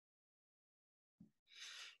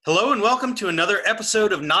Hello and welcome to another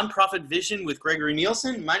episode of Nonprofit Vision with Gregory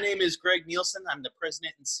Nielsen. My name is Greg Nielsen. I'm the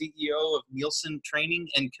president and CEO of Nielsen Training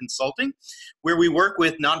and Consulting, where we work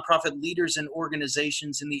with nonprofit leaders and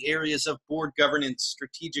organizations in the areas of board governance,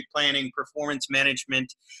 strategic planning, performance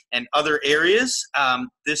management, and other areas.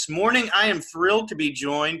 This morning, I am thrilled to be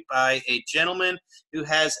joined by a gentleman who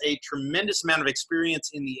has a tremendous amount of experience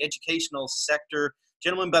in the educational sector, a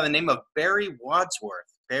gentleman by the name of Barry Wadsworth.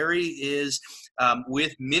 Barry is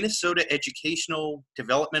with Minnesota Educational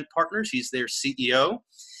Development Partners. He's their CEO.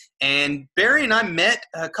 And Barry and I met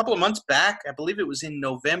a couple of months back. I believe it was in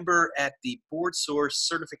November at the BoardSource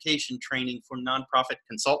certification training for nonprofit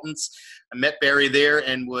consultants. I met Barry there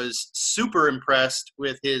and was super impressed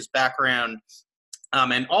with his background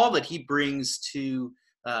and all that he brings to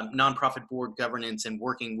nonprofit board governance and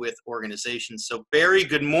working with organizations. So Barry,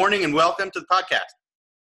 good morning and welcome to the podcast.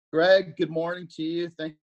 Greg, good morning to you.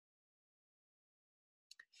 Thank you.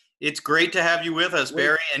 It's great to have you with us,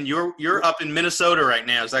 Barry. And you're up in Minnesota right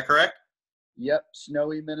now. Is that correct? Yep,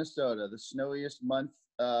 snowy Minnesota, the snowiest month,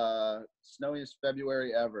 snowiest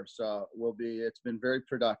February ever. So it's been very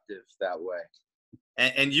productive that way.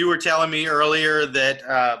 And you were telling me earlier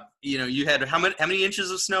that you had how many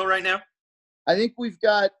inches of snow right now? I think we've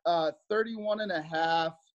got 31 and a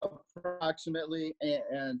half approximately,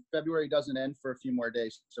 and February doesn't end for a few more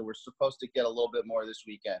days, so we're supposed to get a little bit more this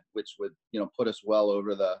weekend, which would put us well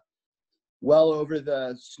over the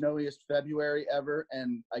snowiest February ever,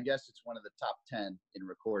 and I guess it's one of the top 10 in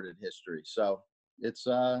recorded history. So it's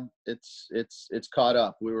caught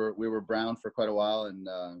up. We were brown for quite a while, and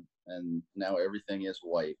now everything is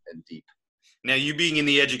white and deep. Now, you being in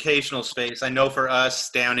the educational space, I know for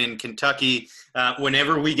us down in Kentucky,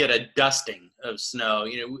 whenever we get a dusting of snow,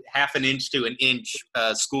 half an inch to an inch,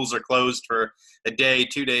 schools are closed for a day,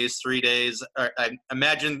 2 days, 3 days. I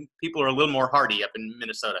imagine people are a little more hardy up in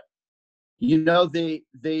Minnesota.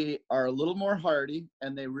 They are a little more hardy,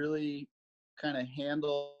 and they really kind of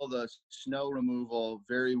handle the snow removal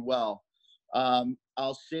very well.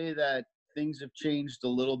 I'll say that things have changed a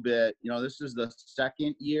little bit. This is the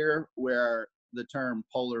second year where the term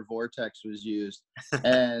polar vortex was used,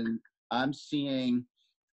 and I'm seeing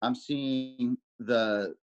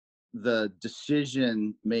the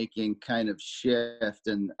decision making kind of shift,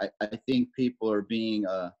 and I think people are being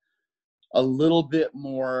a little bit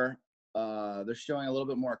more. They're showing a little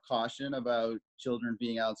bit more caution about children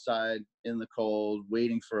being outside in the cold,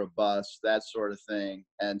 waiting for a bus, that sort of thing,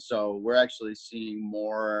 and so we're actually seeing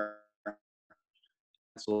more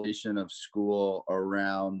cancellation of school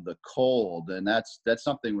around the cold, and that's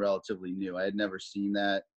something relatively new. I had never seen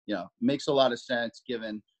that. Makes a lot of sense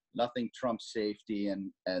given nothing trumps safety,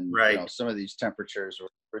 and right. Some of these temperatures are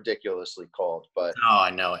ridiculously cold. But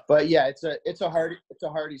I know it. But yeah, it's a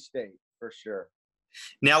hardy state for sure.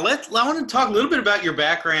 Now, I want to talk a little bit about your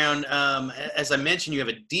background. As I mentioned, you have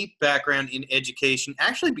a deep background in education.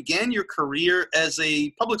 Actually began your career as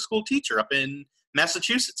a public school teacher up in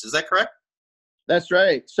Massachusetts. Is that correct? That's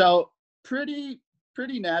right. So pretty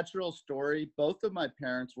natural story. Both of my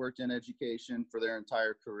parents worked in education for their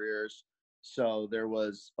entire careers. So there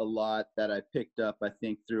was a lot that I picked up, I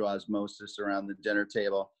think, through osmosis around the dinner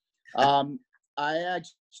table. I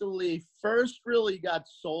actually first really got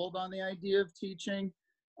sold on the idea of teaching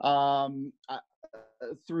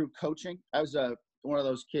through coaching. I was one of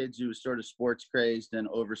those kids who was sort of sports crazed and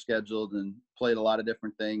overscheduled and played a lot of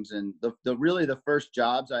different things. And the first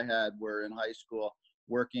jobs I had were in high school,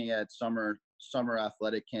 working at summer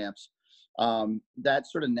athletic camps. That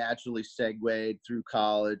sort of naturally segued through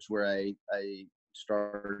college, where I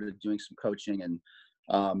started doing some coaching, and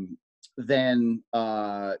then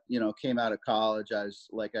came out of college. I was,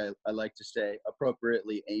 like I like to say,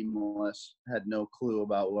 appropriately aimless, had no clue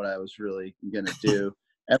about what I was really going to do.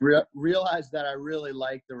 And realized that I really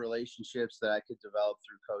liked the relationships that I could develop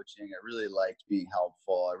through coaching. I really liked being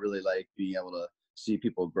helpful. I really liked being able to see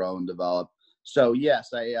people grow and develop. So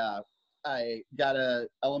yes, I got a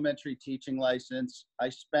elementary teaching license. I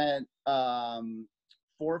spent 4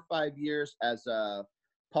 or 5 years as a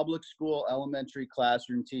public school elementary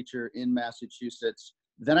classroom teacher in Massachusetts.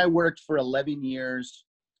 Then I worked for 11 years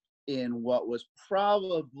in what was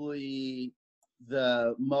probably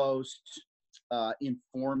the most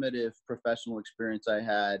informative professional experience I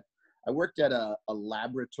had. I worked at a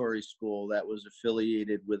laboratory school that was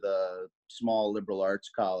affiliated with a small liberal arts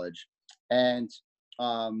college. And,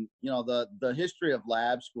 the history of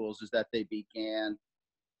lab schools is that they began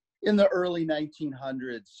in the early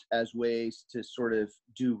 1900s as ways to sort of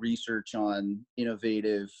do research on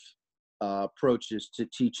innovative approaches to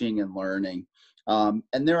teaching and learning.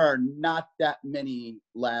 And there are not that many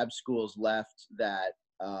lab schools left that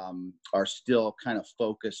are still kind of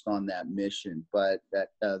focused on that mission. But at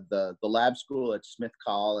the lab school at Smith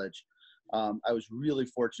College, I was really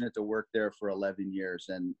fortunate to work there for 11 years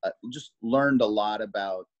and just learned a lot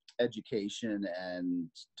about education and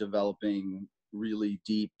developing really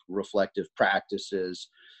deep reflective practices.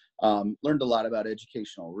 Learned a lot about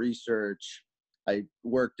educational research. I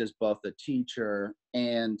worked as both a teacher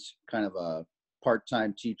and kind of a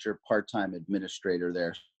part-time teacher, part-time administrator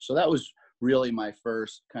there. So that was really my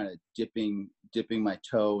first kind of dipping my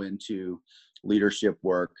toe into leadership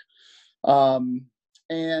work.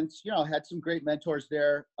 And, you know, had some great mentors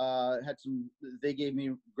there. They gave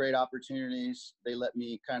me great opportunities. They let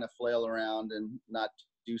me kind of flail around and not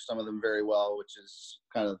do some of them very well, which is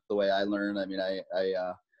kind of the way I learn. I mean,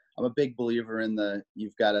 I'm a big believer in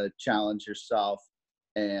you've got to challenge yourself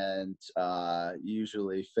and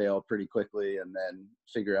usually fail pretty quickly and then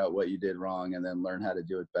figure out what you did wrong and then learn how to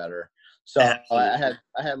do it better. So Absolutely.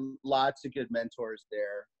 I had lots of good mentors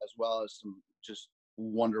there, as well as some just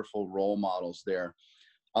wonderful role models there.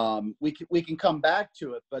 We can come back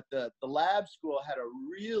to it, but the lab school had a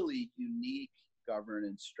really unique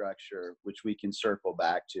governance structure, which we can circle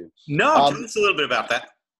back to. No, tell us a little bit about that.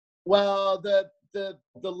 Well, the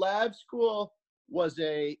lab school was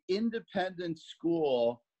a independent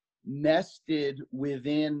school nested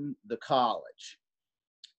within the college.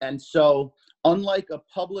 And so unlike a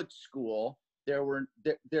public school, there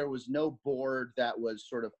was no board that was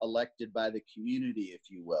sort of elected by the community, if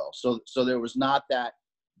you will. So there was not that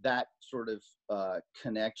sort of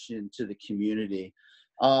connection to the community.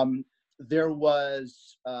 There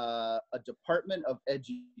was a Department of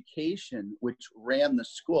Education which ran the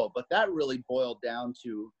school, but that really boiled down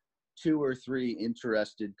to 2 or 3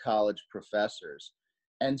 interested college professors.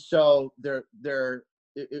 And so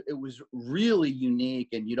it was really unique,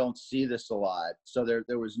 and you don't see this a lot. So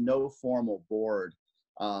there was no formal board,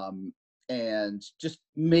 and just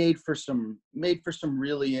made for some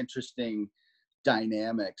really interesting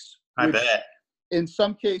dynamics, I which bet. in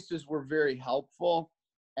some cases were very helpful,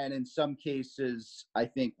 and in some cases I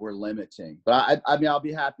think were limiting. But I mean, I'll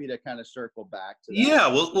be happy to kind of circle back to that. Yeah,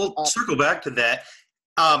 we'll circle back to that.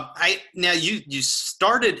 Now you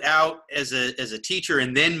started out as a teacher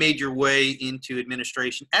and then made your way into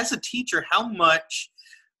administration. As a teacher, how much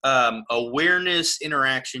awareness,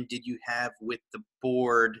 interaction did you have with the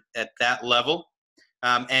board at that level?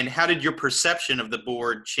 And how did your perception of the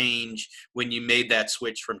board change when you made that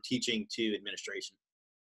switch from teaching to administration?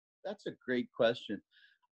 That's a great question.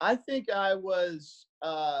 I think I was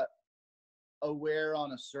aware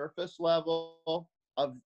on a surface level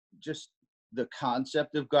of just the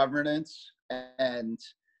concept of governance. And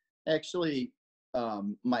actually,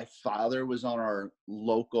 my father was on our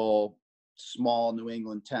local small New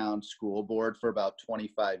England town school board for about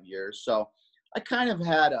 25 years. So I kind of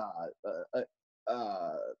had a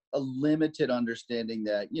limited understanding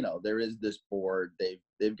that, you know, there is this board,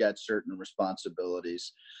 they've got certain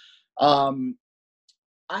responsibilities.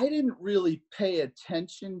 I didn't really pay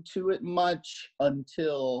attention to it much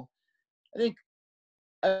until I think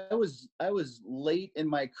I was late in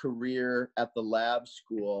my career at the lab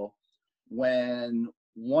school when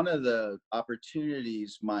one of the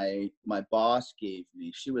opportunities my boss gave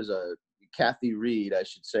me, she was Kathy Reed, I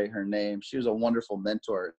should say her name. She was a wonderful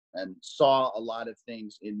mentor and saw a lot of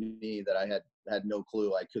things in me that I had no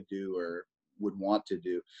clue I could do or would want to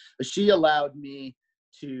do. But she allowed me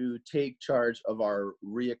to take charge of our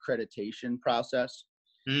reaccreditation process.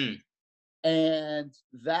 Mm. And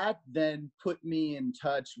that then put me in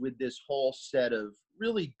touch with this whole set of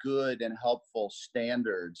really good and helpful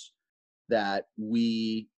standards that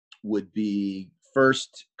we would be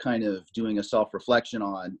first kind of doing a self-reflection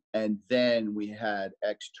on. And then we had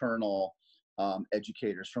external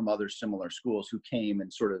educators from other similar schools who came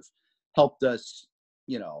and sort of helped us,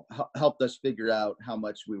 helped us figure out how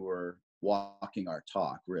much we were walking our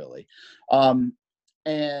talk, really.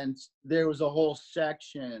 And there was a whole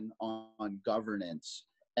section on governance,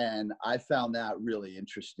 and I found that really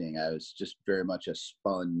interesting. I was just very much a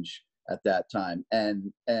sponge at that time,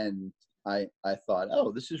 and I thought,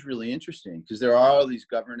 oh, this is really interesting, because there are all these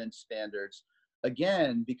governance standards.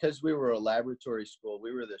 Again, because we were a laboratory school,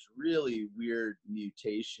 we were this really weird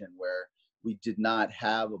mutation where we did not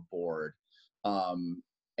have a board,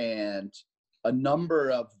 and a number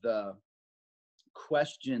of the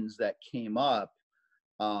questions that came up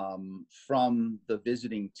from the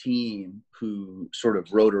visiting team who sort of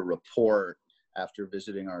wrote a report after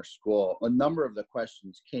visiting our school, a number of the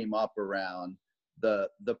questions came up around the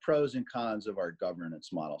pros and cons of our governance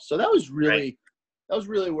model. So that was really, Right. that was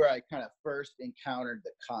really where I kind of first encountered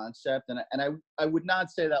the concept. And I would not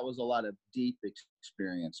say that was a lot of deep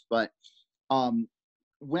experience, but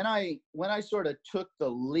when I sort of took the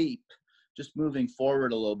leap, just moving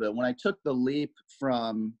forward a little bit, when I took the leap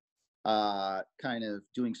from kind of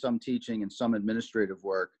doing some teaching and some administrative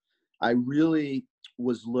work, I really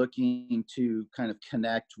was looking to kind of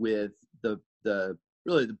connect with the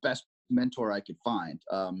really the best mentor I could find.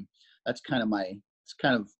 That's kind of it's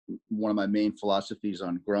kind of one of my main philosophies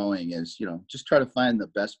on growing is, just try to find the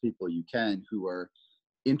best people you can who are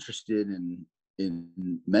interested in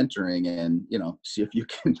mentoring, and see if you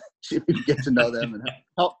can get to know them and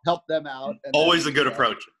help them out. And always a good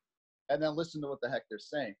approach. And then listen to what the heck they're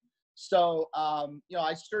saying. So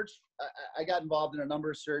I searched. I got involved in a number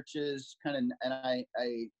of searches, and I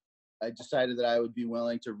decided that I would be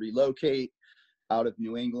willing to relocate out of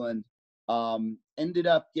New England. Ended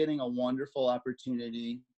up getting a wonderful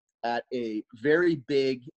opportunity at a very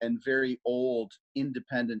big and very old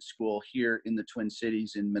independent school here in the Twin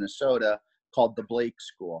Cities in Minnesota called the Blake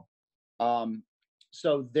School.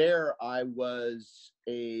 So there I was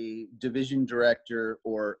a division director,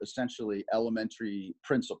 or essentially elementary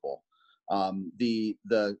principal. The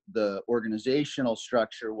organizational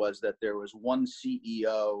structure was that there was one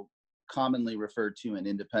CEO, commonly referred to in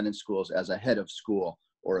independent schools as a head of school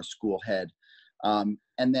or a school head. And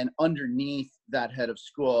then underneath that head of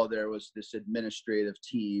school, there was this administrative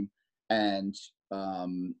team, and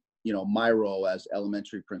my role as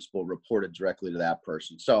elementary principal reported directly to that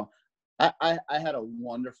person. So I had a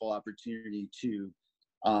wonderful opportunity to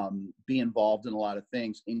be involved in a lot of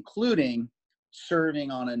things, including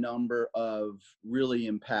serving on a number of really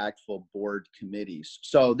impactful board committees.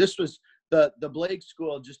 So this was the Blake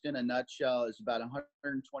School, just in a nutshell, is about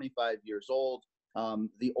 125 years old.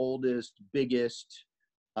 The oldest, biggest,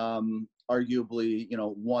 arguably,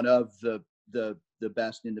 one of the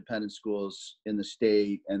best independent schools in the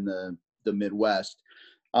state and the Midwest.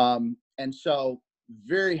 And so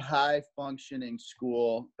very high functioning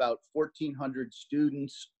school, about 1,400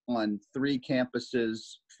 students on 3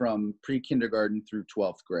 campuses from pre-kindergarten through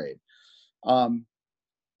 12th grade.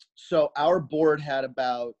 So our board had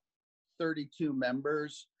about 32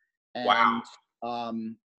 members, and Wow.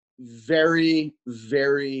 Very,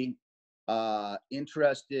 very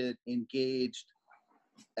interested, engaged,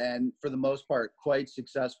 and for the most part, quite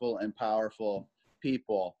successful and powerful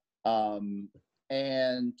people.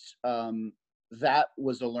 That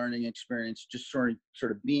was a learning experience, just sort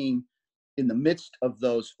of being in the midst of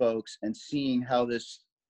those folks and seeing how this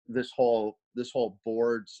whole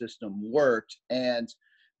board system worked. And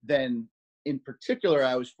then in particular,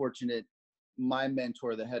 I was fortunate, my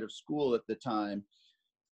mentor, the head of school at the time,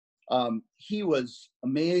 he was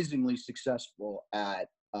amazingly successful at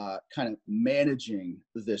kind of managing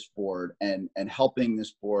this board and helping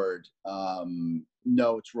this board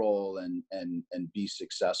know its role and be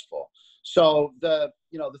successful. So the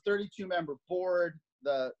 32 member board,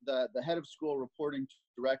 the head of school reporting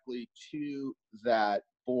directly to that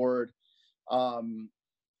board.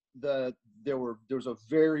 There was a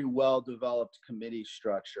very well developed committee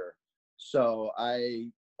structure. So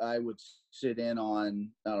I would sit in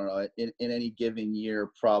on, I don't know, in any given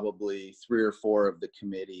year, probably 3 or 4 of the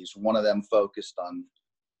committees. One of them focused on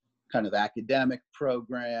kind of academic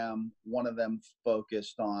program. One of them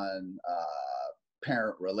focused on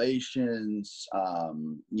parent relations,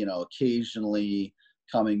 occasionally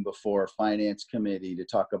coming before finance committee to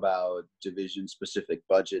talk about division specific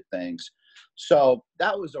budget things. So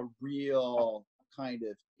that was a real kind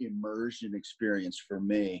of immersion experience for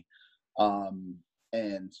me.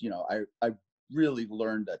 And I really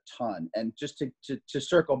learned a ton. And just to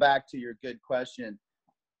circle back to your good question,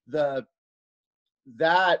 that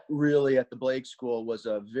really at the Blake School was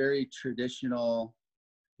a very traditional,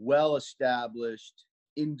 well-established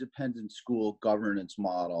independent school governance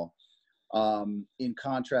model, in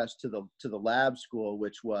contrast to the lab school,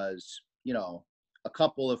 which was a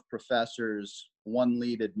couple of professors, one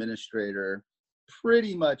lead administrator,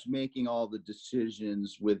 pretty much making all the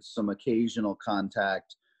decisions with some occasional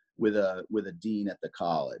contact with a dean at the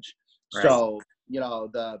college. Right. So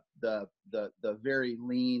the very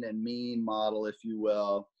lean and mean model, if you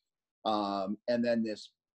will, and then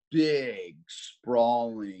this big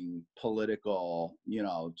sprawling political,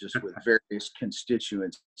 just with various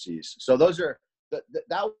constituencies. So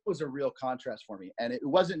that was a real contrast for me. And it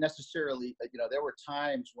wasn't necessarily, there were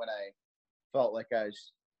times when I felt like I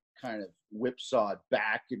was kind of whipsawed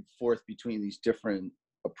back and forth between these different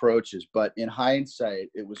approaches. But in hindsight,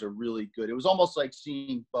 it was it was almost like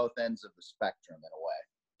seeing both ends of the spectrum in a way.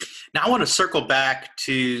 Now I want to circle back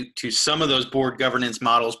to some of those board governance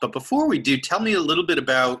models, but before we do, tell me a little bit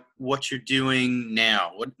about what you're doing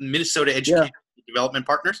now. What Minnesota Yeah. Education Development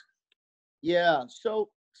Partners? Yeah. So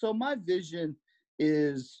my vision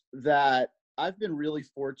is that I've been really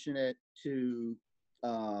fortunate to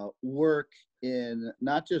work in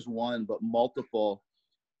not just one but multiple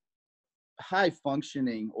high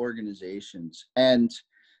functioning organizations, and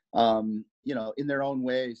in their own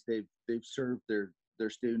ways, they've served their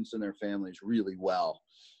students and their families really well.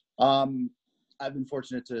 Um, I've been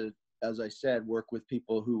fortunate to, as I said, work with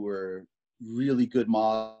people who were really good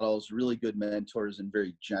models, really good mentors, and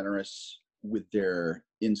very generous with their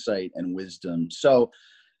insight and wisdom. So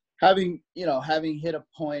having hit a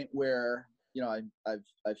point where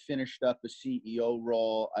I've finished up a CEO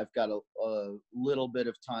role, I've got a little bit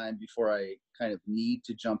of time before I kind of need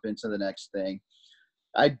to jump into the next thing.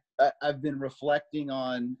 I've been reflecting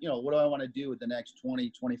on, what do I want to do with the next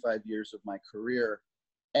 20, 25 years of my career?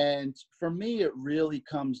 And for me, it really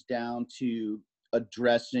comes down to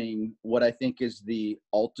addressing what I think is the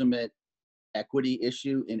ultimate equity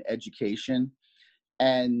issue in education.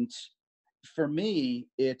 And for me,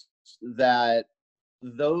 it's that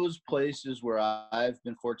those places where I've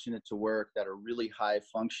been fortunate to work that are really high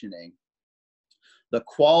functioning, the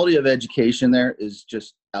quality of education there is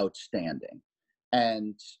just outstanding.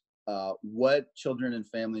 And what children and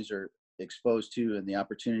families are exposed to and the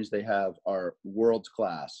opportunities they have are world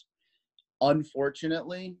class.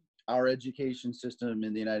 Unfortunately, our education system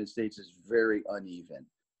in the United States is very uneven.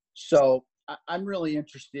 So I'm really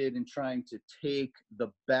interested in trying to take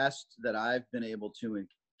the best that I've been able to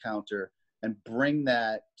encounter and bring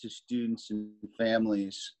that to students and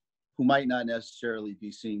families who might not necessarily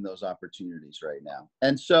be seeing those opportunities right now.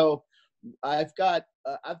 And so I've got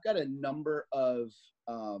a number of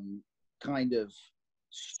kind of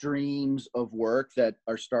streams of work that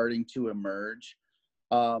are starting to emerge.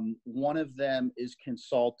 One of them is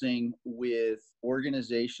consulting with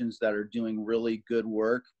organizations that are doing really good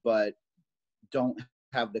work, but don't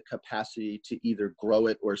have the capacity to either grow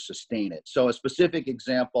it or sustain it. So a specific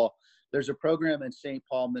example, there's a program in St.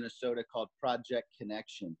 Paul, Minnesota called Project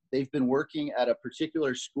Connection. They've been working at a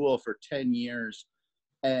particular school for 10 years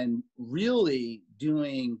and really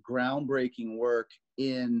doing groundbreaking work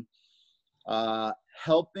in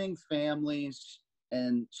helping families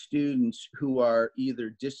and students who are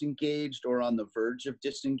either disengaged or on the verge of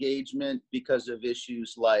disengagement because of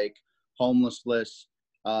issues like homelessness,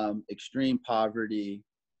 extreme poverty,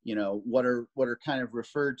 what are kind of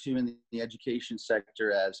referred to in the education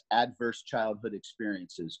sector as adverse childhood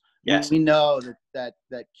experiences. Yes. We know that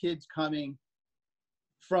kids coming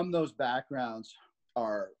from those backgrounds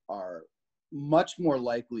are much more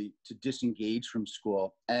likely to disengage from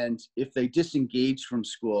school. And if they disengage from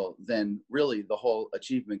school, then really the whole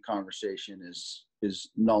achievement conversation is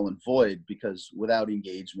null and void, because without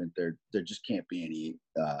engagement, there just can't be any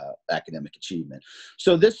academic achievement.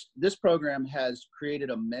 So this program has created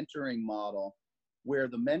a mentoring model where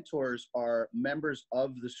the mentors are members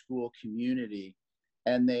of the school community,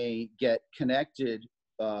 and they get connected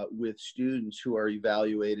with students who are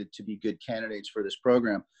evaluated to be good candidates for this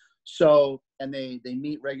program. So, and they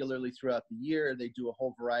meet regularly throughout the year. They do a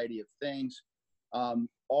whole variety of things,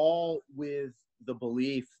 all with the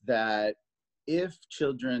belief that if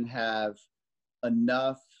children have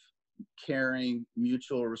enough caring,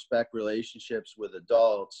 mutual respect relationships with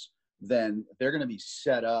adults, then they're going to be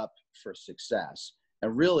set up for success.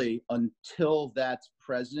 And really, until that's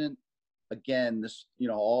present, again, this,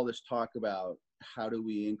 all this talk about how do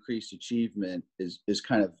we increase achievement is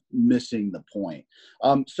kind of missing the point.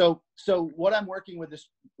 So what I'm working with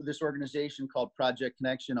this organization called Project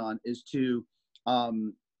Connection on is to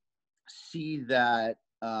see that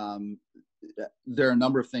there are a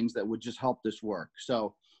number of things that would just help this work.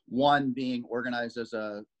 So one being organized as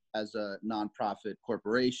a nonprofit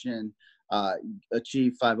corporation,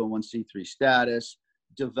 achieve 501c3 status,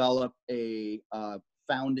 develop a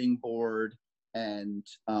founding board, and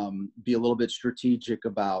be a little bit strategic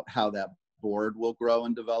about how that board will grow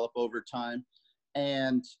and develop over time,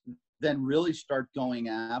 and then really start going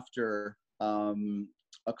after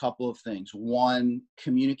a couple of things. One,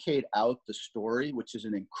 communicate out the story, which is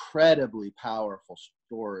an incredibly powerful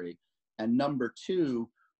story. And number two,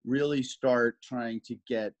 really start trying to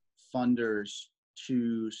get funders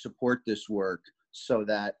to support this work so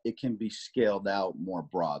that it can be scaled out more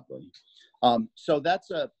broadly. So that's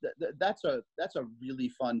a really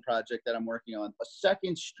fun project that I'm working on. A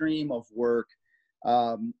second stream of work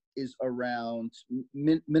is around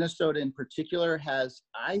Minnesota in particular has,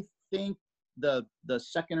 I think, the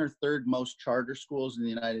second or third most charter schools in the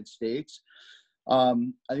United States. I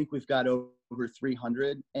think we've got over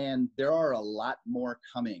 300, and there are a lot more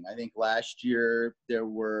coming. I think last year there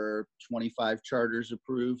were 25 charters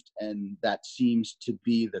approved, and that seems to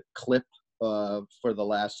be the clip for the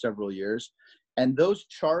last several years. And those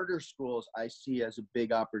charter schools I see as a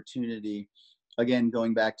big opportunity, again,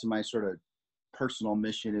 going back to my sort of personal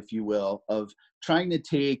mission, if you will, of trying to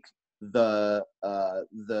take the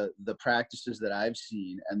practices that I've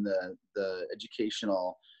seen and the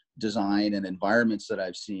educational design and environments that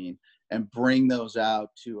I've seen, and bring those out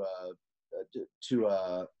to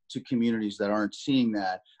communities that aren't seeing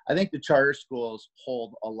that. I think the charter schools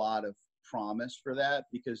hold a lot of promise for that,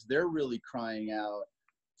 because they're really crying out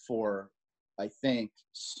for, I think,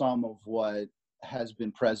 some of what has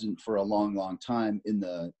been present for a long, long time in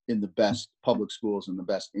the best public schools and the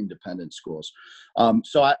best independent schools.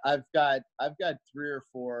 So I've got 3 or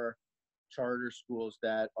 4 charter schools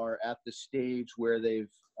that are at the stage where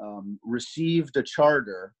they've received a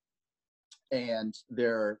charter, and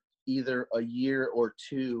they're either a year or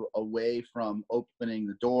 2 away from opening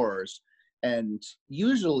the doors. And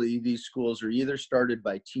usually these schools are either started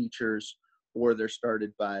by teachers or they're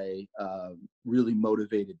started by really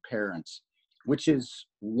motivated parents, which is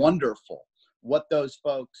wonderful. What those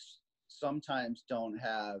folks sometimes don't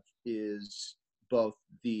have is both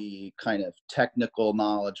the kind of technical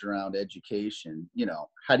knowledge around education,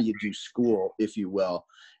 how do you do school, if you will.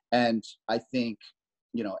 And I think,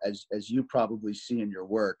 as you probably see in your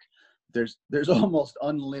work, there's almost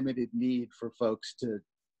unlimited need for folks to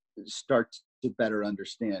start to better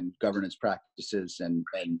understand governance practices and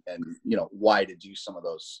why to do some of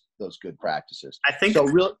those good practices. I think so.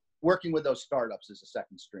 Really, working with those startups is a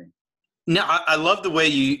second stream. No, I love the way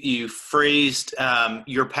you phrased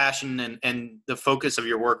your passion and the focus of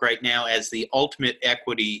your work right now as the ultimate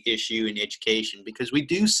equity issue in education, because we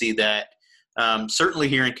do see that certainly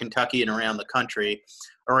here in Kentucky and around the country,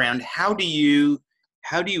 around how do you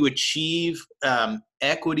achieve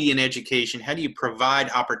equity in education? How do you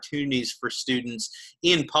provide opportunities for students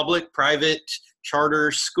in public, private,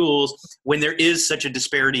 charter schools when there is such a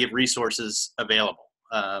disparity of resources available?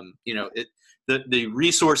 The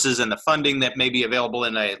resources and the funding that may be available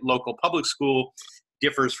in a local public school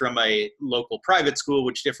differs from a local private school,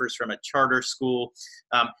 which differs from a charter school.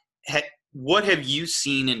 What have you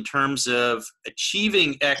seen in terms of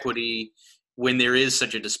achieving equity when there is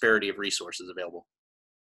such a disparity of resources available?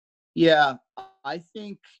 Yeah, I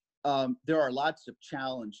think there are lots of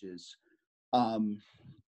challenges.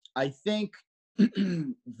 I think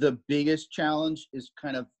the biggest challenge is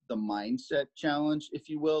kind of the mindset challenge, if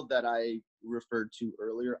you will, that I referred to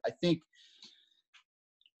earlier. I think,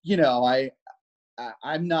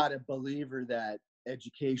 I'm not a believer that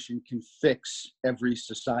education can fix every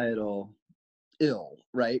societal ill,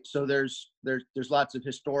 right? So there's lots of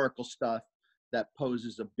historical stuff that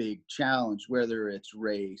poses a big challenge, whether it's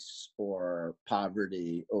race or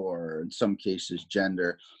poverty or in some cases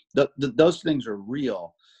gender. Those things are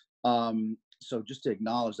real. So just to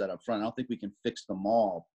acknowledge that up front, I don't think we can fix them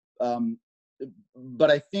all.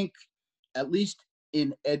 But I think, at least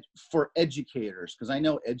for educators, because I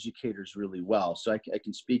know educators really well, so I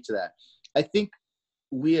can speak to that. I think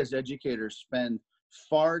we as educators spend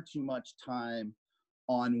far too much time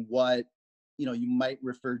on what you might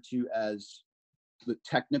refer to as the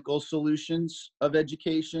technical solutions of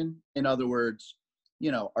education. In other words,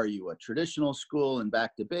 are you a traditional school and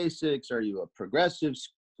back to basics? Are you a progressive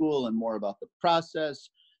school and more about the process?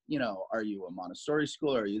 Are you a Montessori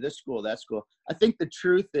school? Are you this school, that school? I think the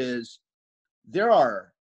truth is there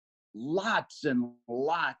are lots and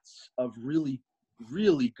lots of really,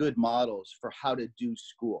 really good models for how to do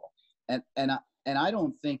school. And I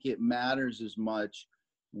don't think it matters as much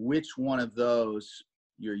which one of those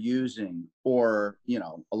you're using, or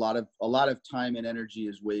a lot of time and energy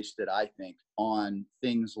is wasted, I think, on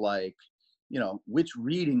things like which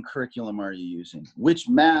reading curriculum are you using, which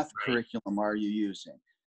math curriculum are you using.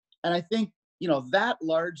 And I think that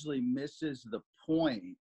largely misses the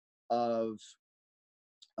point of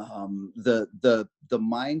the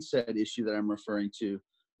mindset issue that I'm referring to,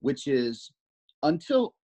 which is,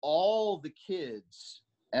 until all the kids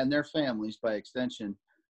and their families by extension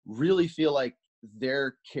really feel like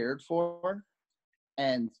they're cared for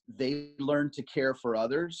and they learn to care for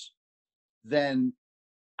others, then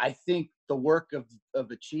I think the work of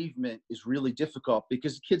achievement is really difficult,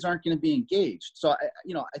 because kids aren't going to be engaged. So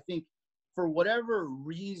I think for whatever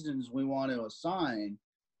reasons we want to assign,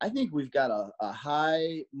 I think we've got a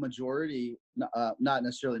high majority, not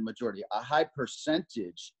necessarily majority, a high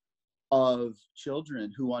percentage of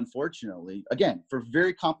children who, unfortunately, again, for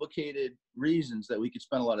very complicated reasons that we could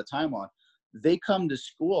spend a lot of time on, they come to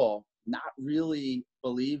school not really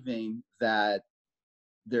believing that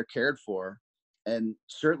they're cared for, and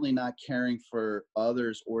certainly not caring for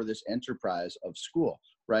others or this enterprise of school,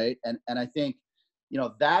 right? And I think,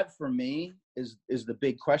 that for me is the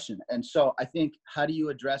big question. And so I think, how do you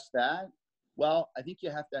address that? Well, I think you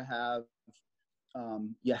have to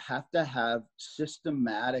have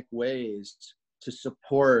systematic ways to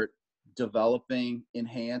support developing,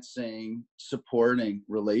 enhancing, supporting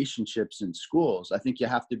relationships in schools. I think you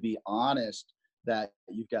have to be honest that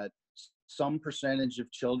you've got some percentage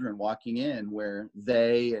of children walking in where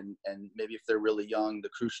they, and maybe if they're really young, the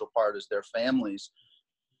crucial part is their families,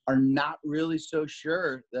 are not really so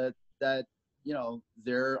sure that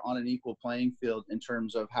they're on an equal playing field in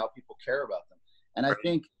terms of how people care about them. And I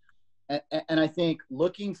think I think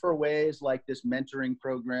looking for ways like this mentoring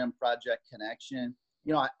program, Project Connection,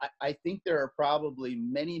 I think there are probably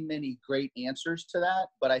many, many great answers to that.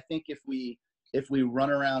 But I think if we run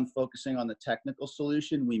around focusing on the technical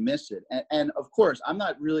solution, we miss it. And of course, I'm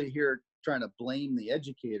not really here trying to blame the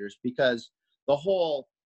educators, because the whole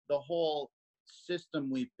system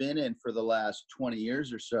we've been in for the last 20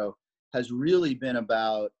 years or so has really been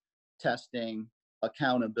about testing,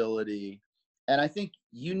 accountability. And I think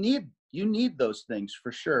you need those things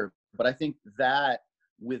for sure. But I think that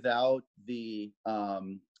without the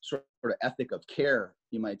sort of ethic of care,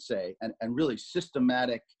 you might say, and really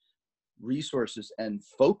systematic resources and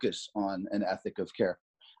focus on an ethic of care,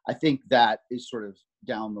 I think that is sort of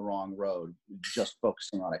down the wrong road, just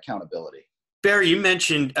focusing on accountability. Barry, you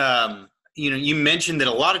mentioned, you mentioned that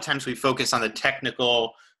a lot of times we focus on the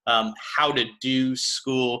technical, how to do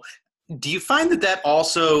school. Do you find that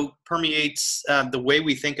also permeates the way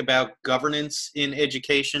we think about governance in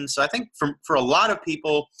education? So I think for a lot of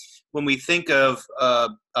people, when we think of a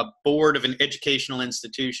board of an educational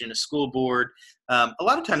institution, a school board, a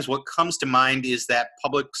lot of times what comes to mind is that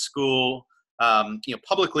public school,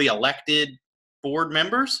 publicly elected board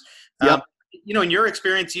members. Yep. In your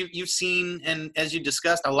experience, you've seen, and as you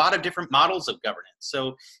discussed, a lot of different models of governance.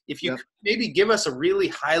 So if you could maybe give us a really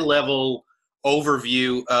high level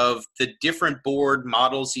overview of the different board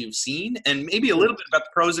models you've seen, and maybe a little bit about the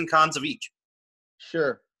pros and cons of each.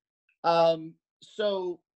 Sure.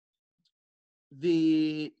 So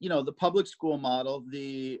the public school model,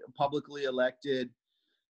 the publicly elected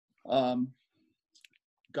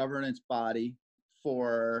governance body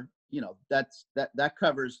for, that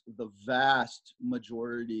covers the vast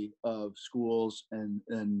majority of schools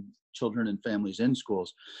and children and families in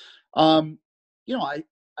schools.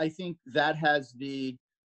 I think that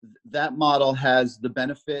model has the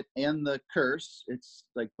benefit and the curse. It's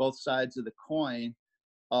like both sides of the coin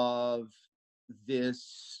of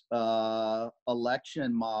this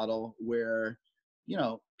election model where,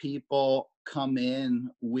 people come in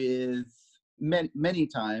with many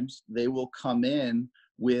times they will come in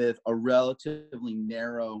with a relatively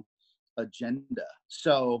narrow agenda.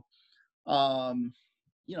 So, I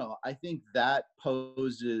think that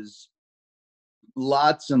poses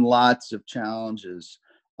lots and lots of challenges,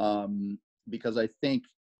 because I think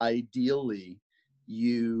ideally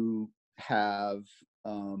you have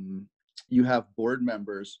board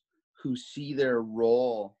members who see their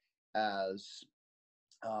role as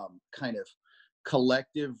kind of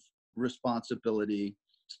collective responsibility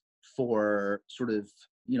for sort of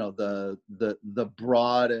the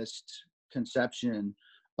broadest conception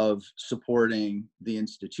of supporting the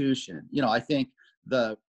institution. I think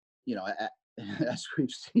as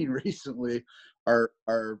we've seen recently, our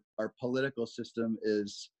political system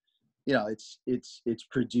is, it's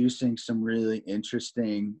producing some really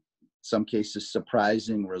interesting, some cases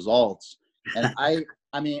surprising results. And I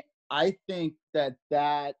think that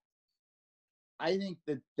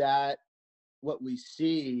what we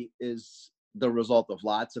see is the result of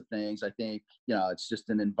lots of things. I think, it's just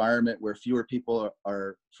an environment where fewer people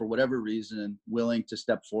are for whatever reason, willing to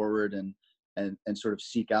step forward and sort of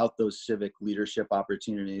seek out those civic leadership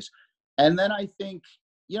opportunities. And then I think,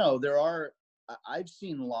 I've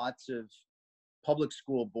seen lots of public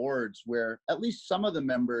school boards where at least some of the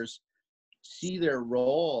members see their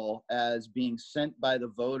role as being sent by the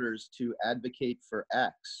voters to advocate for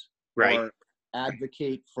X, right, or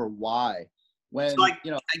advocate for Y. When, so I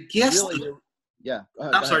guess, really,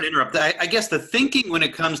 I'm sorry to interrupt. I guess the thinking when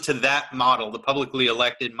it comes to that model, the publicly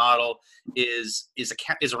elected model, is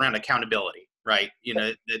around accountability, right?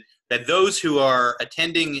 That those who are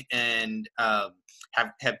attending and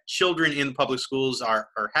have children in the public schools are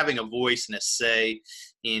having a voice and a say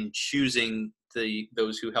in choosing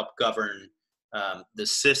those who help govern the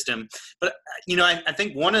system. But, I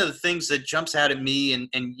think one of the things that jumps out at me, and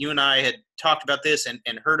you and I had talked about this and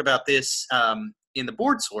heard about this in the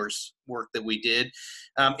board source work that we did,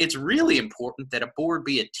 it's really important that a board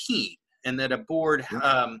be a team, and that a board,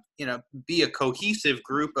 be a cohesive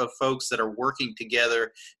group of folks that are working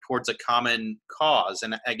together towards a common cause.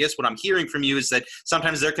 And I guess what I'm hearing from you is that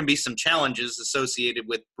sometimes there can be some challenges associated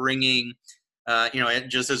with bringing,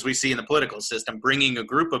 just as we see in the political system, bringing a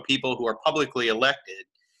group of people who are publicly elected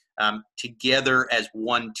together as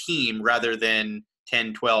one team rather than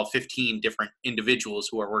 10, 12, 15 different individuals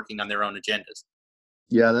who are working on their own agendas.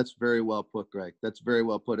 Yeah, that's very well put, Greg. That's very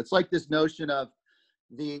well put. It's like this notion of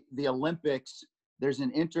the Olympics. There's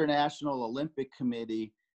an International Olympic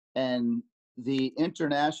Committee, and the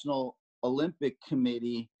International Olympic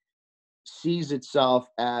Committee sees itself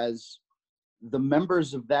as the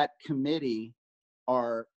members of that committee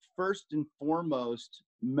are first and foremost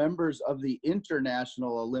members of the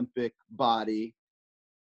International Olympic body,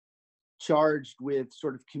 charged with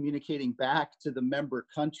sort of communicating back to the member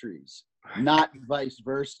countries, not vice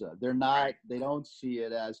versa. They don't see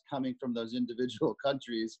it as coming from those individual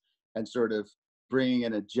countries and sort of bringing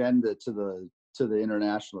an agenda to the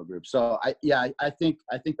international group. So I think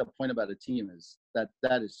the point about a team is that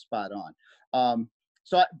is spot on.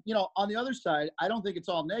 So on the other side, I don't think it's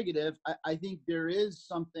all negative. I think there is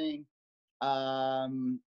something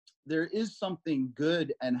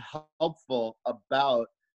good and helpful about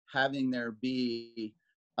having there be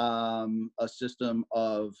a system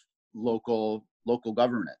of local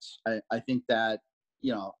governance. I think that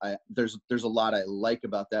there's a lot I like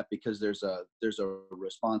about that, because there's a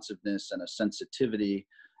responsiveness and a sensitivity,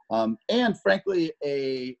 and frankly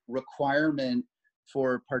a requirement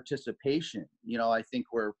for participation. I think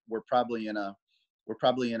we're probably in a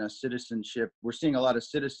citizenship. We're seeing a lot of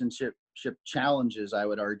citizenship challenges, I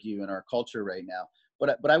would argue, in our culture right now.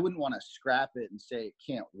 But I wouldn't want to scrap it and say it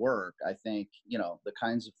can't work. I think the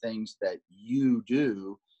kinds of things that you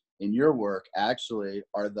do in your work actually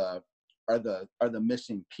are the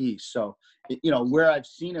missing piece. So where I've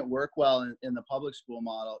seen it work well in the public school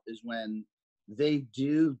model is when they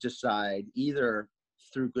do decide, either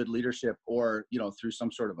through good leadership or through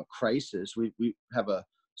some sort of a crisis. We have a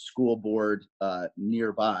school board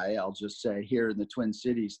nearby, I'll just say, here in the Twin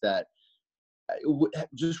Cities, that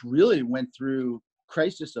just really went through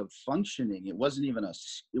crisis of functioning. It wasn't even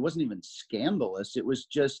scandalous. It was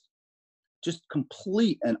just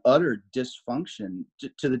complete and utter dysfunction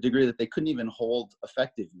to the degree that they couldn't even hold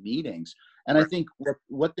effective meetings. And I think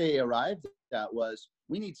what they arrived at was,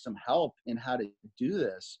 we need some help in how to do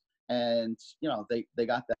this. And they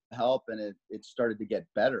got that help, and it started to get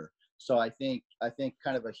better. So I think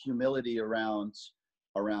kind of a humility around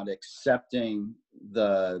accepting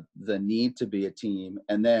the need to be a team,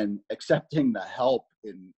 and then accepting the help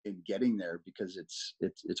in getting there, because it's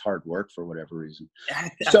hard work for whatever reason. I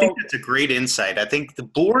think that's a great insight. I think the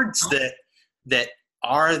boards that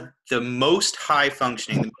are the most high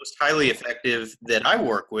functioning, the most highly effective that I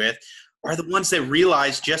work with, are the ones that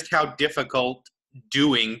realize just how difficult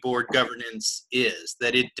doing board governance is,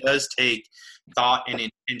 that it does take thought and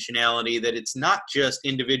intentionality, that it's not just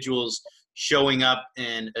individuals showing up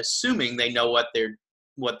and assuming they know what they're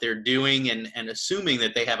doing and assuming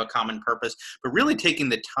that they have a common purpose, but really taking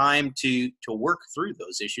the time to work through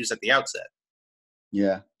those issues at the outset.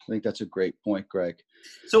 Yeah, I think that's a great point, Greg.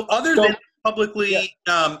 So other than publicly,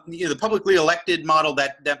 the publicly elected model,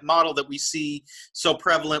 that model that we see so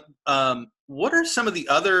prevalent, what are some of the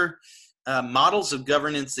other models of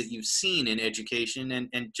governance that you've seen in education,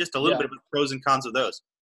 and just a little bit of the pros and cons of those?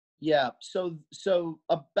 Yeah. So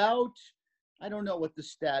about, I don't know what the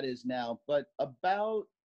stat is now, but about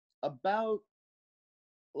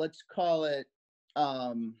let's call it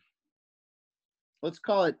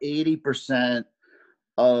 80%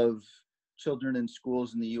 of children in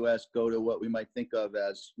schools in the U.S. go to what we might think of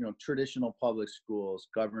as traditional public schools,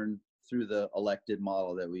 governed through the elected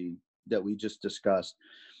model that we just discussed.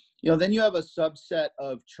 Then you have a subset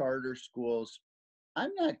of charter schools.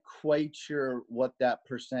 I'm not quite sure what that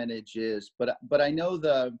percentage is, but I know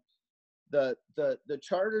the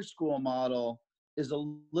charter school model is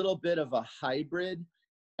a little bit of a hybrid,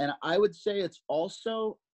 and I would say it's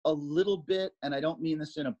also a little bit, and I don't mean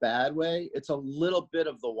this in a bad way, it's a little bit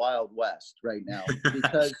of the Wild West right now,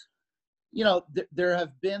 because there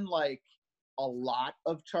have been like a lot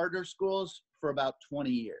of charter schools for about 20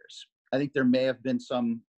 years. I think there may have been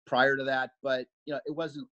some prior to that, but it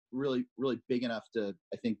wasn't really big enough to,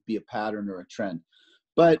 I think, be a pattern or a trend.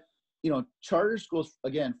 But charter schools,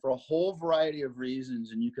 again, for a whole variety of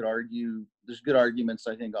reasons, and you could argue there's good arguments,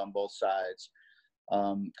 I think, on both sides,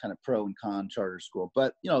 kind of pro and con charter school,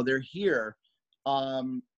 but they're here.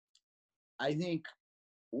 I think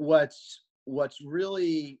what's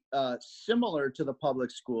really similar to the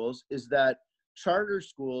public schools is that charter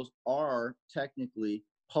schools are technically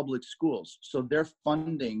public schools, so their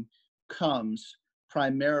funding comes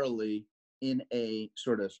primarily in a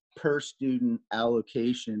sort of per student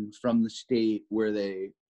allocation from the state where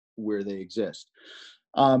they exist.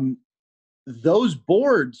 Those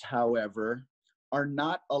boards, however, are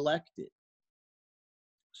not elected.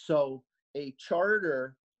 So a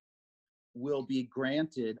charter will be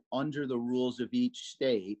granted under the rules of each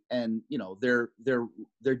state, and they're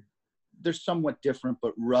somewhat different,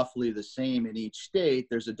 but roughly the same in each state.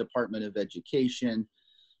 There's a Department of Education.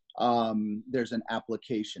 There's an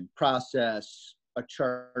application process. A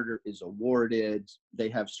charter is awarded. They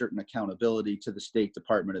have certain accountability to the State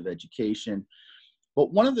Department of Education.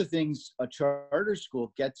 But one of the things a charter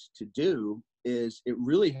school gets to do is it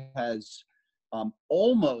really has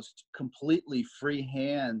almost completely free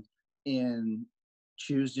hand in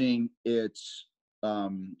choosing its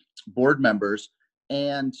board members,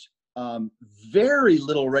 and very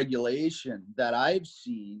little regulation that I've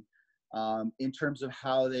seen in terms of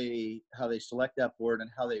how they select that board and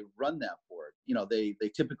how they run that board. They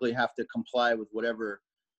typically have to comply with whatever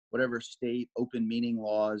state open meeting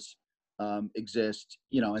laws exist,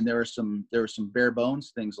 and there are some bare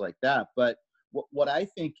bones things like that. But what I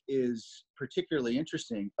think is particularly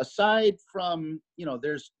interesting, aside from,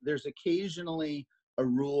 there's occasionally a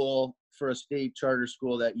rule for a state charter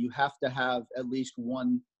school that you have to have at least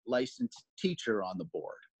one licensed teacher on the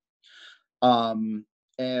board,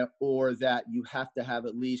 or that you have to have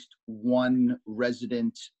at least one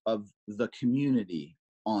resident of the community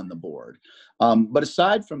on the board. But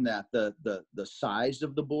aside from that, the size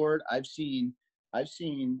of the board, I've seen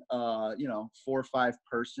 4 or 5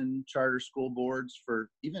 person charter school boards for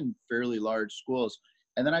even fairly large schools,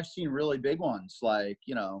 and then I've seen really big ones like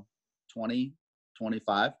 20,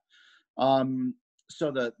 25.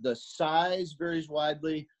 So the size varies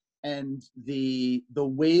widely, and the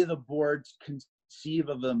way the boards conceive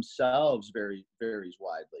of themselves varies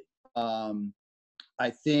widely. I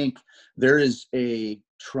think there is a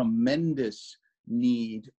tremendous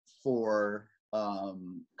need for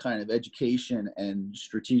kind of education and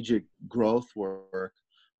strategic growth work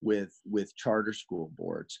with charter school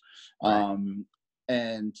boards. Right.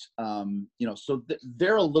 So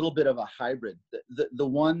they're a little bit of a hybrid. The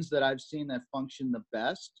ones that I've seen that function the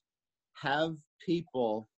best have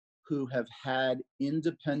people who have had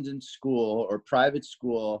independent school or private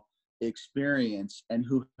school experience and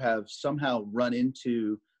who have somehow run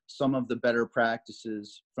into some of the better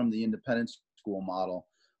practices from the independent school model.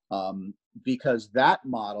 Because that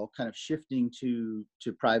model, kind of shifting to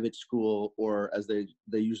private school, or as they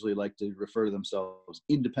usually like to refer to themselves,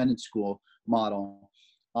 independent school model,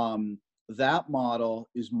 that model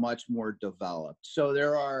is much more developed. So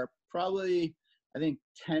there are probably, I think,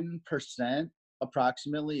 10%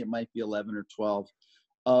 approximately, it might be 11 or 12,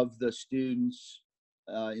 of the students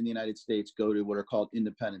in the United States go to what are called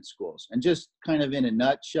independent schools. And just kind of in a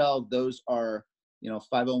nutshell, those are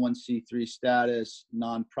 501c3 status,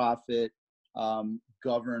 nonprofit,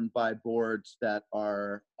 governed by boards that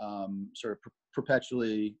are sort of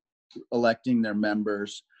perpetually electing their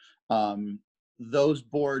members. Those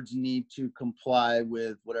boards need to comply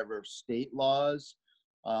with whatever state laws,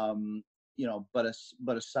 but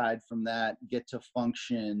aside from that, get to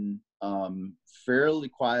function fairly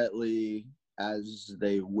quietly as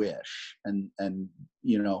they wish, and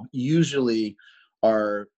usually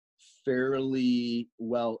are fairly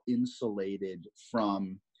well insulated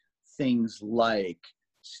from things like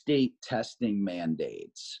state testing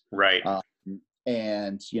mandates, right?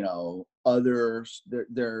 And others.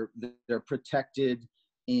 They're protected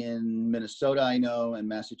in Minnesota, I know, and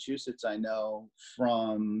Massachusetts, I know,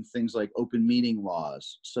 from things like open meeting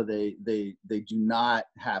laws. So they do not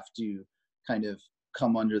have to kind of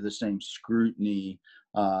come under the same scrutiny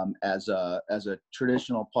as a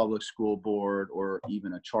traditional public school board or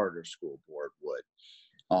even a charter school board would.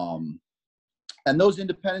 And those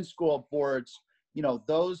independent school boards,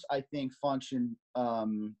 those I think function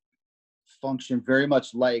very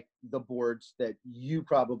much like the boards that you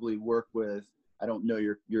probably work with. I don't know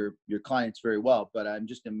your clients very well, but I'm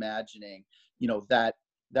just imagining, that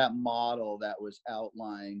model that was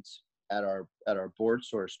outlined at our board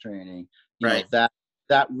source training, right.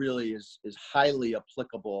 That really is highly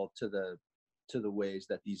applicable to the ways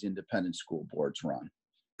that these independent school boards run.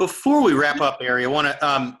 Before we wrap up, Ari, I want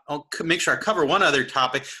to I'll make sure I cover one other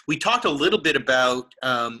topic. We talked a little bit about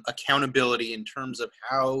accountability in terms of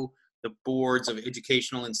how the boards of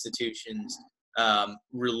educational institutions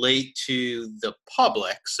relate to the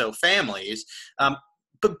public, so families.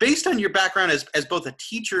 But based on your background as both a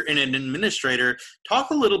teacher and an administrator,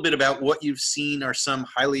 talk a little bit about what you've seen are some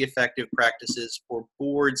highly effective practices for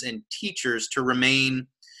boards and teachers to remain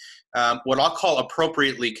what I'll call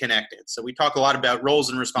appropriately connected. So we talk a lot about roles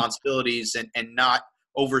and responsibilities and not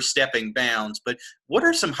overstepping bounds, but what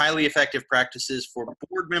are some highly effective practices for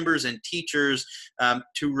board members and teachers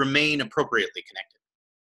to remain appropriately connected?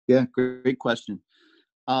 Yeah, great question.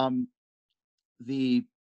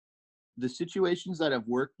 The situations that have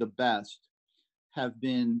worked the best have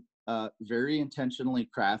been very intentionally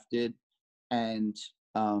crafted and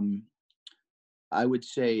I would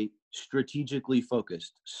say strategically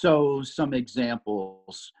focused. So some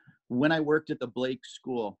examples. When I worked at the Blake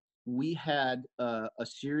School, we had a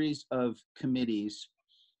series of committees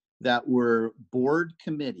that were board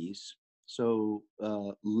committees, so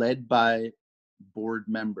led by board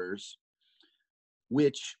members,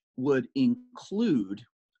 which would include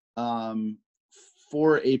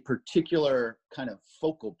for a particular kind of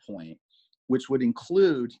focal point, which would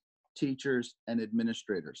include teachers and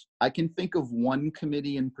administrators. I can think of one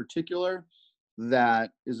committee in particular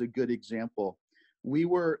that is a good example. We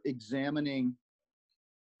were examining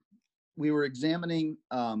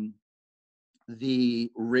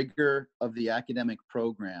the rigor of the academic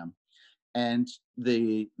program, and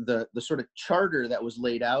the sort of charter that was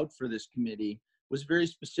laid out for this committee was very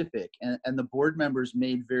specific, and the board members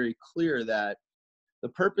made very clear that the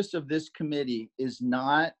purpose of this committee is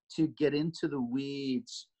not to get into the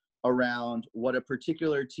weeds around what a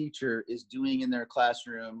particular teacher is doing in their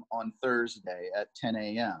classroom on Thursday at 10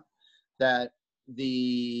 a.m. That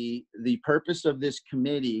the purpose of this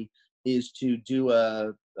committee is to do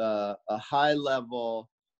a high level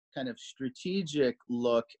kind of strategic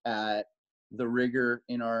look at the rigor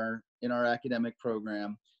in our academic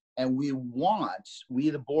program. And we,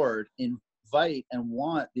 the board, invite and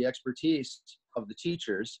want the expertise of the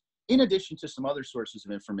teachers, in addition to some other sources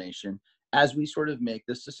of information, as we sort of make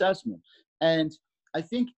this assessment. And I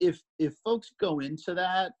think if folks go into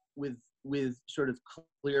that with sort of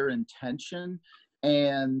clear intention,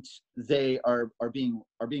 and they are being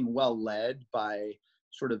well led by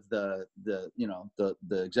sort of the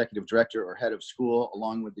executive director or head of school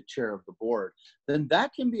along with the chair of the board, then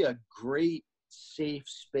that can be a great safe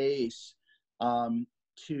space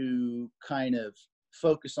to kind of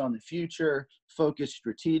focus on the future, focus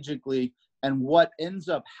strategically. And what ends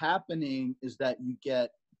up happening is that you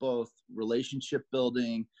get both relationship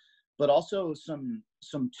building, but also some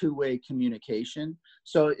two-way communication.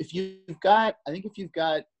 So if you've got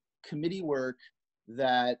committee work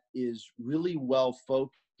that is really well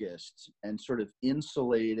focused and sort of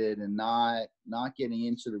insulated and not getting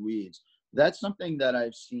into the weeds, that's something that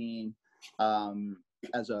I've seen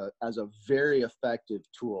as a very effective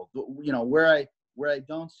tool. You know, where I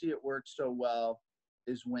don't see it work so well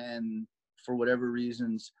is when, for whatever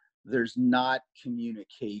reasons, there's not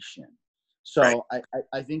communication. So right.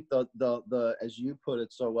 I think the as you put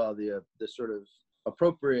it so well, the sort of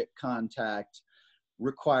appropriate contact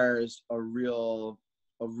requires a real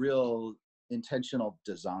intentional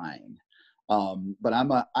design. But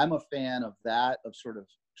I'm a fan of that, of sort of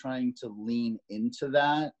trying to lean into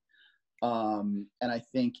that. And I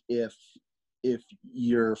think if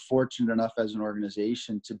you're fortunate enough as an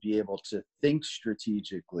organization to be able to think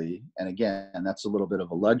strategically, and again, that's a little bit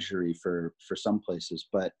of a luxury for some places,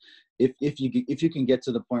 but if you can get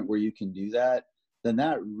to the point where you can do that, then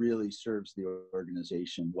that really serves the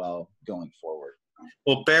organization well going forward.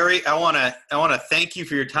 Well, Barry, I want to thank you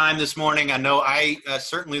for your time this morning. I know I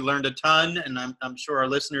certainly learned a ton, and I'm sure our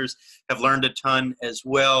listeners have learned a ton as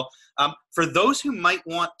well. For those who might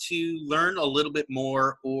want to learn a little bit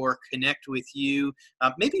more or connect with you,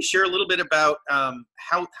 maybe share a little bit about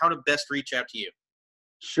how to best reach out to you.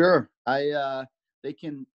 Sure. They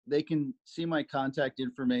can see my contact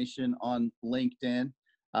information on LinkedIn.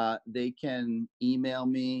 They can email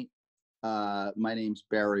me. My name's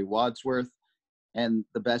Barry Wadsworth. And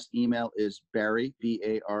the best email is Barry,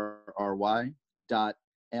 BARRY,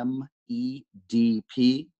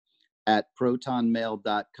 .MEDP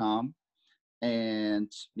 @protonmail.com.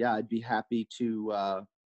 And yeah, I'd be happy to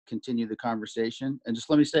continue the conversation. And just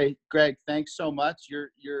let me say, Greg, thanks so much.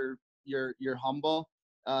 You're humble.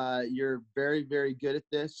 You're very, very good at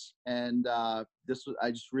this. And I just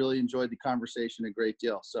really enjoyed the conversation a great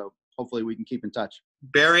deal. So hopefully we can keep in touch.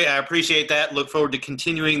 Barry, I appreciate that. Look forward to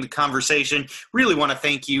continuing the conversation. Really want to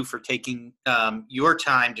thank you for taking your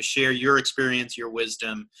time to share your experience, your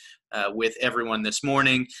wisdom with everyone this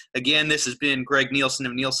morning. Again, this has been Greg Nielsen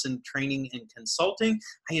of Nielsen Training and Consulting.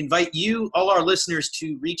 I invite you, all our listeners,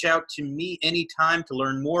 to reach out to me anytime to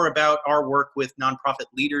learn more about our work with nonprofit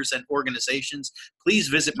leaders and organizations. Please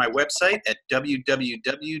visit my website at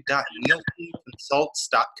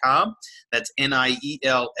www.nielsenconsults.com. That's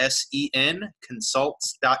NIELSEN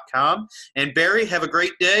consults.com. And Barry, have a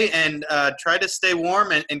great day, and try to stay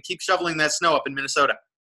warm and keep shoveling that snow up in Minnesota.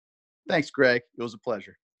 Thanks, Greg. It was a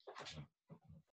pleasure.